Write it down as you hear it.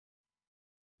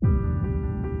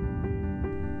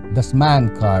Does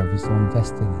man carve his own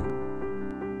destiny?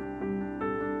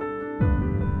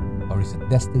 Or is it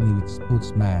destiny which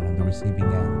puts man on the receiving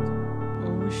end?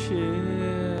 Oh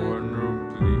shit. Corner,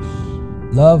 please.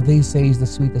 Love, they say, is the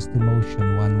sweetest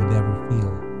emotion one would ever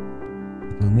feel.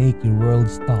 It will make your world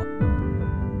stop.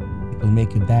 It will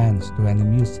make you dance to any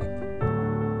music.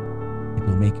 It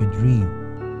will make you dream.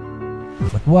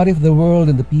 But what if the world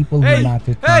and the people who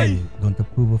matter to you don't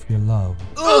approve of your love?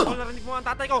 Narinig mo ang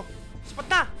tatay ko. Sapat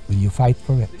na. Will you fight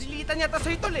for it? Nililitan yata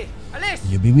sa'yo tol eh. Alis!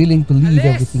 Will you be willing to leave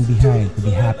everything behind to be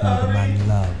happy with the man you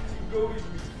love?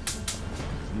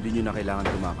 Hindi nyo na kailangan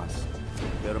tumakas.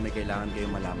 Pero may kailangan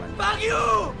kayong malaman. Fuck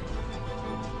you!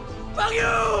 Fuck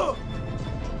you!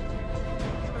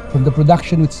 From the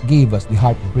production which gave us the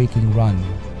heartbreaking run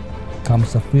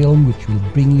comes a film which will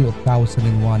bring you 1001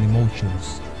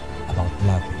 emotions about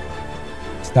love.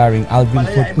 Starring ALVIN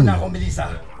FORTUNA,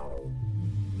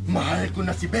 mahal ko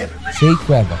na si Beb. ZHAY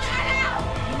CUEVAS,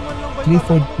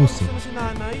 CLIFFORD PUSING,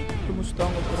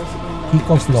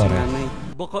 KIKO FLORES,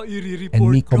 and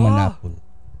MIKO MANAPUL.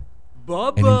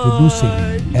 And introducing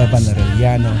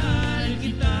ARELLANO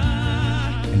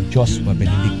and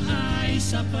BENEDICTO.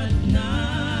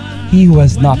 He who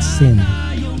has not sinned,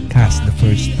 cast the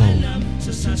first stone.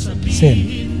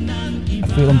 Sin, a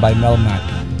film by MAGNO,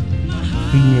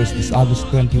 premieres this August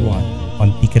 21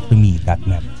 on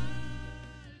tickettome.net.